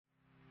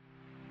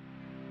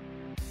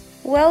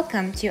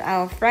Welcome to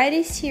our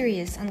Friday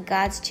series on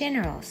God's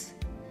Generals.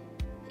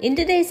 In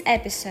today's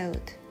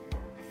episode,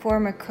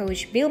 former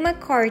coach Bill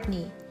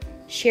McCartney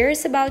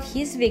shares about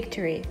his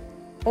victory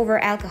over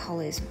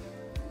alcoholism.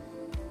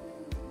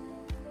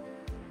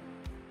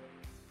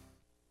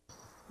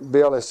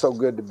 Bill, it's so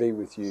good to be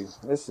with you.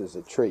 This is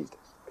a treat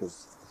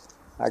because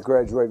I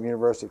graduated from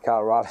University of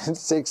Colorado in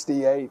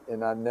 '68,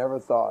 and I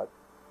never thought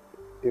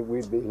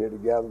we'd be here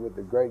together with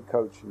the great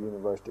coach of the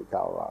University of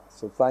Colorado.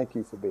 So thank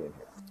you for being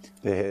here.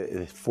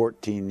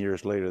 14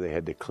 years later, they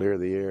had to clear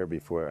the air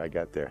before I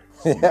got there.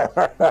 Yeah,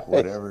 right.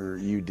 Whatever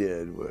you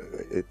did,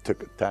 it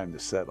took time to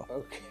settle.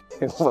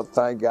 Okay. Well,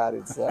 thank God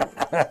it's settled.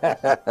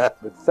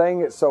 The thing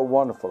that's so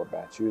wonderful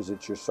about you is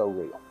that you're so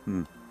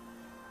real.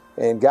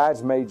 And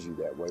God's made you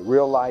that way.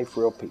 Real life,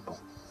 real people,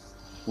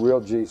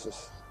 real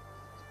Jesus.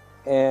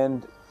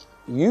 And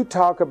you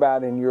talk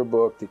about in your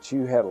book that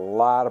you had a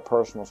lot of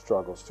personal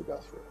struggles to go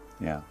through.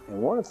 Yeah.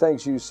 And one of the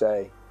things you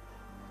say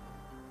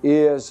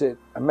is that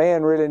a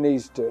man really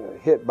needs to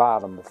hit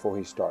bottom before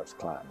he starts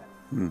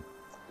climbing.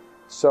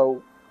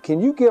 So can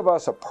you give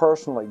us a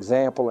personal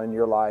example in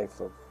your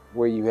life of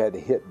where you had to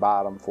hit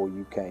bottom before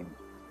you came?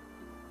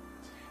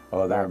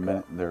 Oh, there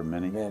are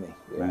many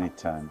yeah.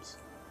 times.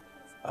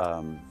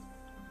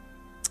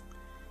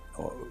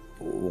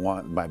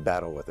 My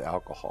battle with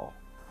alcohol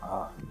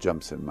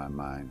jumps in my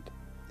mind.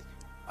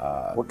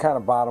 What kind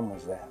of bottom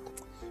was that?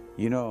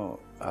 You know,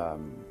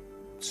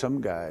 some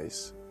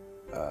guys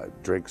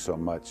drink so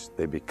much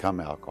they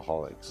become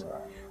alcoholics.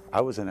 Right.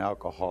 I was an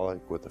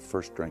alcoholic with the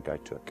first drink I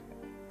took.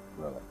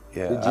 Really?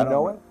 Yeah. Did you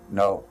know it?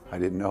 No, I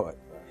didn't know it.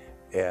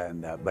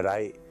 And but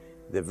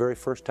the very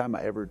first time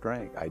I ever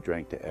drank, I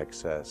drank to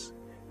excess,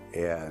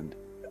 and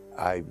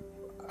I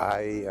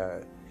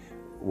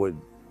would,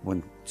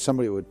 when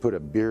somebody would put a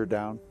beer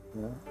down,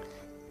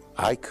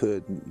 I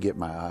couldn't get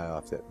my eye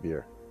off that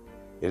beer.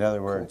 In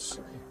other words,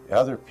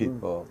 other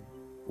people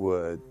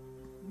would,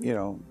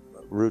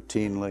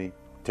 routinely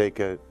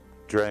take a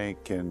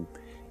drink and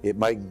it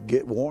might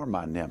get warm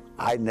on them.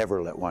 I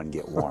never let one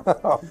get warm.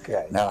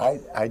 Okay. Now,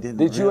 I didn't.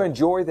 Did you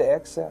enjoy the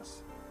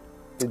excess?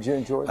 Did you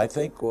enjoy I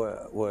think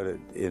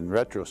in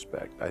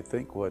retrospect, I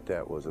think what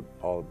that was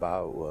all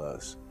about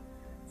was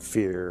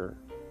fear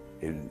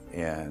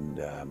and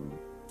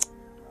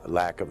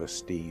lack of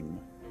esteem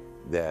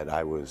that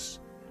I was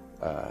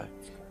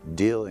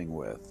dealing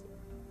with,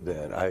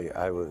 that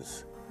I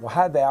was. Well,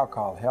 how did the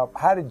alcohol help?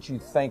 How did you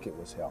think it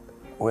was helping?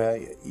 Well,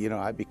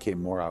 I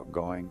became more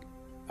outgoing.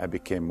 I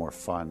became more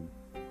fun.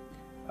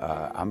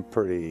 I'm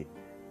pretty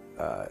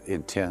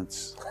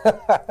intense.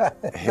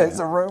 There's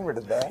a rumor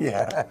to that.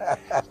 Yeah.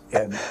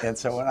 And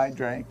so when I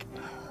drank,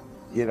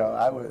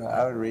 I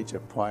would reach a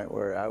point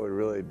where I would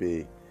really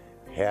be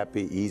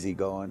happy,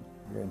 easygoing.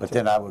 But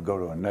then I would go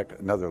to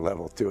another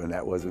level too, and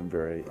that wasn't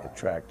very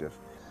attractive.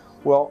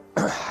 Well,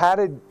 how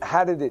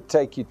did it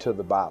take you to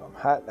the bottom?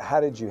 How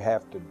did you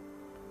have to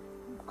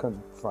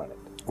confront it?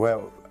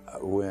 Well,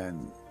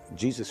 when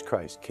Jesus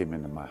Christ came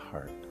into my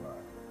heart,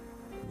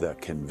 the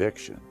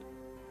conviction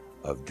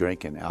of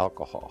drinking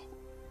alcohol,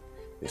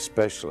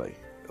 especially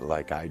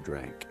like I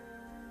drank,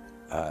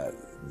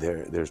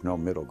 there's no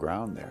middle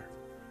ground there.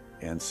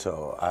 And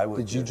so I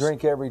would. Did you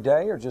drink every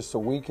day or just a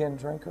weekend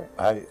drinker?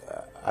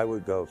 I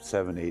would go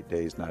 7-8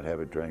 days not have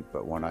a drink,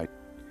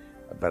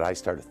 but I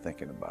started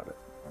thinking about it.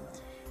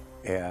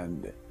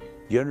 And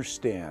you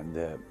understand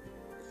that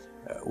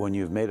when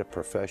you've made a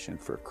profession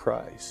for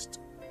Christ,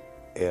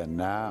 and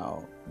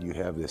now you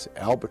have this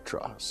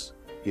albatross,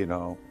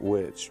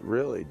 which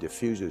really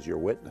diffuses your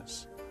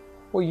witness.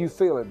 Well, you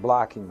feel it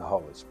blocking the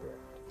Holy Spirit.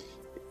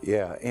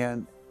 Yeah,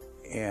 and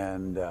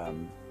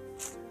I'm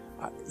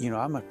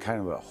a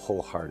kind of a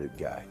wholehearted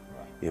guy.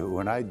 Right.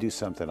 When I do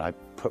something, I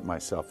put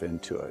myself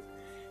into it.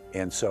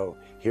 And so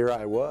here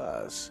I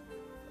was,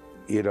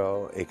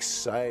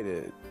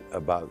 excited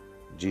about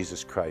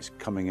Jesus Christ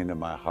coming into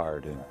my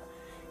heart,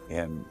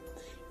 and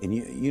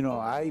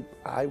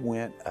I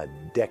went a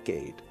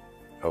decade,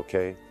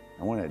 okay?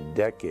 I went a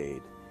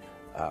decade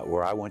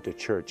where I went to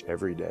church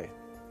every day,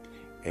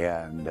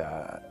 and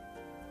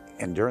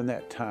during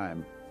that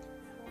time,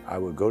 I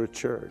would go to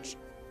church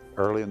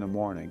early in the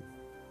morning,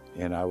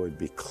 and I would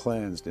be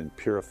cleansed and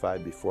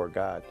purified before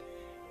God,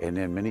 and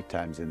then many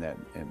times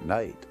at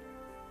night,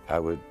 I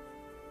would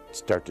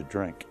start to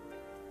drink,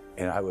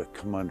 and I would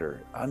come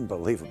under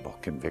unbelievable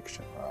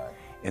conviction. Right.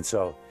 And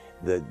so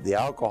the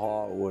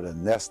alcohol would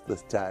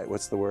anesthetize.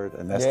 What's the word?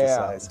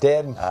 Anesthetize. Yeah,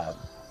 deaden.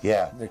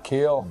 Yeah. The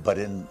kill. But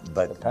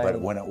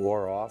when it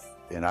wore off,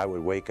 and I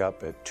would wake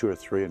up at 2 or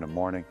 3 in the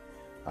morning,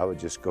 I would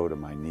just go to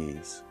my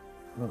knees.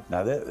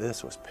 Now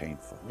this was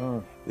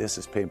painful. This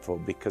is painful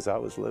because I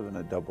was living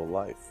a double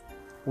life.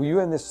 Were you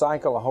in this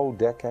cycle a whole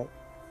decade?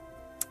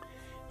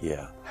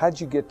 Yeah.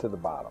 How'd you get to the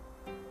bottom?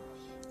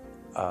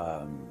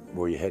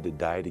 Where you had to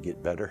die to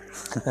get better.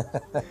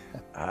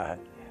 I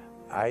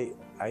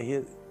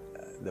hit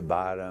the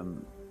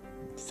bottom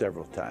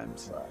several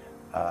times.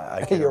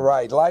 Right. You're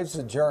right. Life's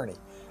a journey.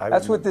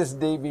 That's what this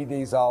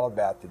DVD's all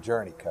about, the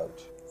journey,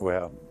 Coach.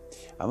 Well,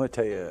 I'm going to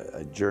tell you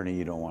a journey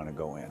you don't want to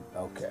go in.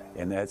 Okay.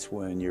 And that's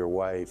when your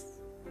wife,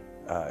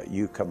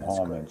 you come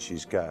home great. and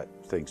she's got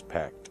things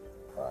packed.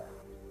 Right.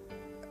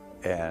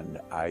 And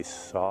I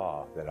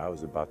saw that I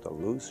was about to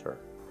lose her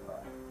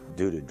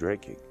due to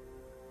drinking.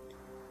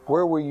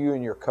 Where were you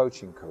in your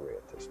coaching career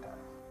at this time?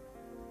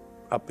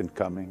 Up and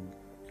coming,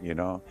 you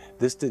know.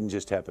 This didn't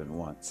just happen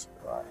once.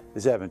 Right.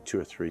 This happened 2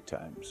 or 3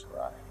 times.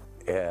 Right.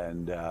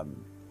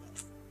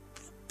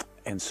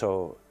 And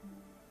so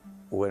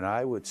when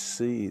I would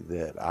see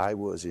that I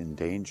was in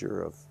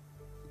danger of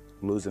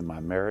losing my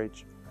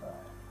marriage,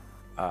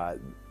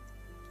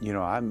 you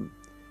know,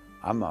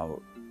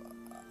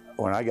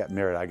 when I got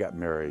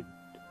married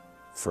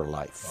for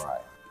life.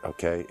 Right.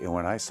 Okay, and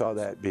when I saw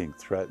that being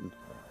threatened,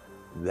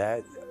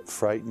 that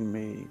frightened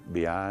me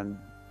beyond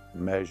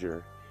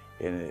measure,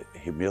 and it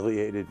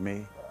humiliated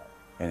me,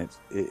 and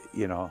it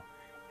you know,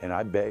 and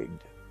I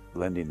begged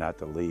Lindy not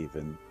to leave,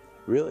 and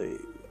really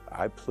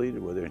I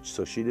pleaded with her,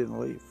 so she didn't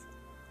leave.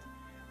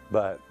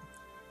 But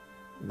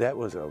that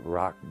was a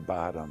rock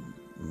bottom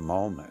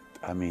moment.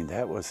 I mean,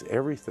 that was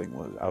everything.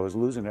 I was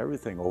losing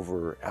everything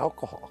over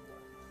alcohol,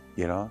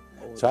 you know.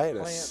 So I had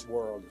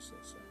world, as they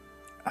say.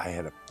 I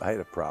had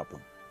a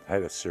problem. I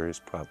had a serious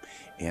problem,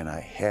 and I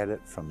had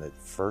it from the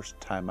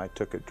first time I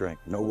took a drink.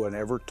 No one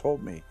ever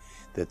told me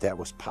that that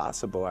was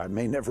possible. I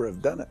may never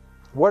have done it.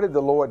 What did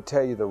the Lord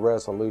tell you the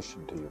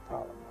resolution to your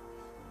problem was?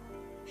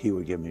 He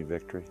would give me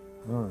victory.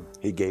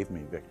 He gave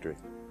me victory.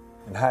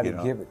 And how did You he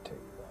know, give it to you?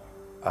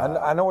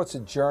 I know it's a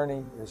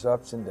journey. There's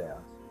ups and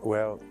downs.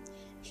 Well,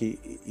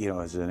 he, you know,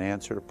 as an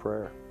answer to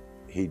prayer,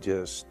 he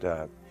just,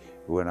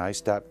 when I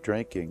stopped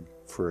drinking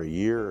for a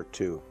year or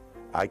 2,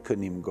 I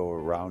couldn't even go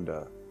around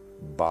a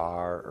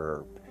bar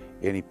or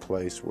any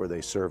place where they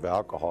serve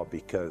alcohol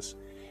because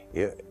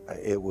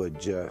it would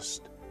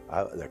just,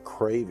 the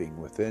craving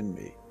within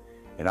me,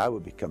 and I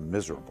would become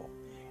miserable.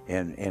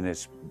 And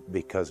it's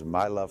because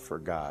my love for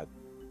God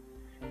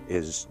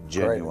is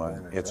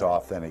genuine, it's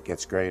authentic,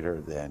 it's greater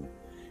than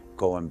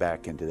going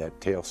back into that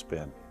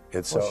tailspin.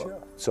 And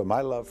so, so my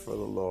love for the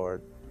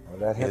Lord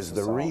is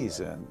the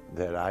reason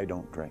that I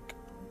don't drink.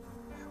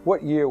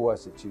 What year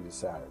was it you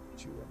decided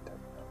that you wouldn't take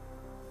it?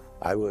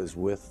 I was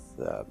with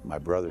my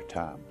brother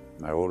Tom,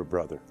 my older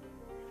brother,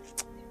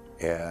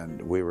 and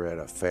we were at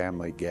a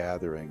family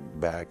gathering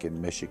back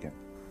in Michigan.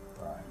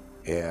 Right.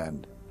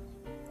 And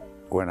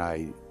when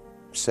I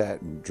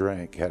sat and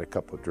had a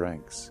couple of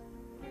drinks,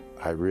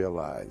 I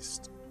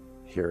realized,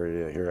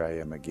 here I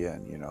am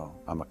again, you know,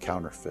 I'm a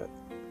counterfeit.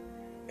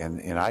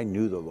 And I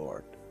knew the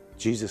Lord.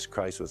 Jesus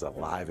Christ was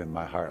alive in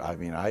my heart. I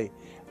mean, I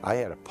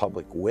had a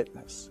public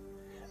witness.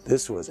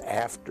 This was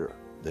after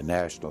the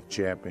national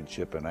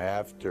championship and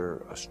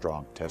after a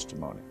strong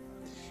testimony.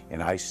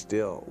 And I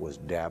still was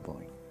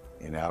dabbling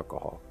in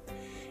alcohol.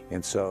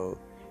 And so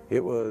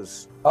it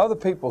was... Other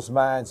people's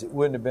minds, it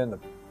wouldn't have been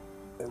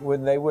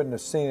they wouldn't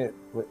have seen it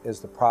as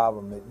the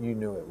problem that you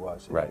knew it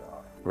was. Right,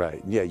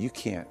 right. Yeah, you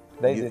can't.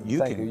 They didn't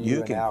think of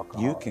you and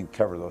alcohol. You can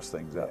cover those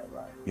things up. Yeah,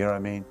 right. You know what I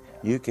mean?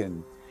 You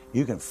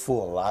can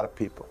fool a lot of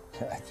people,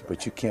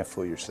 but you can't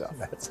fool yourself.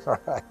 That's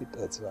right.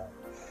 That's right.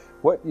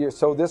 What year?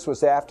 So this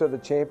was after the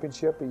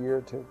championship, a year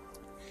or 2?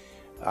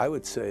 I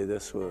would say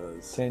this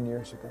was 10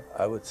 years ago.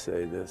 I would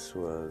say this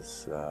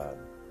was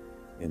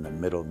in the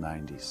middle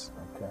 90s.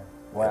 Okay.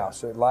 Wow. Yeah.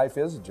 So life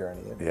is a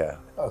journey, isn't it? Yeah.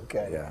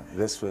 Okay. Yeah.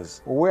 This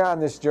was. Well, we're on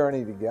this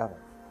journey together,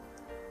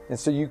 and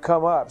so you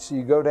come up. So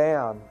you go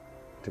down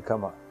to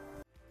come up.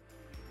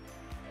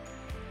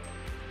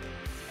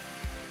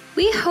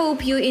 We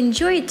hope you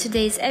enjoyed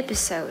today's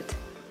episode.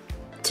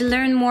 To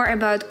learn more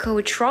about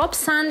Coach Rob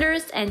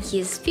Saunders and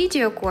his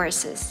video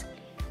courses,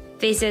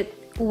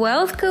 visit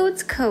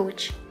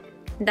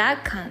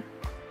wealthcoachcoach.com.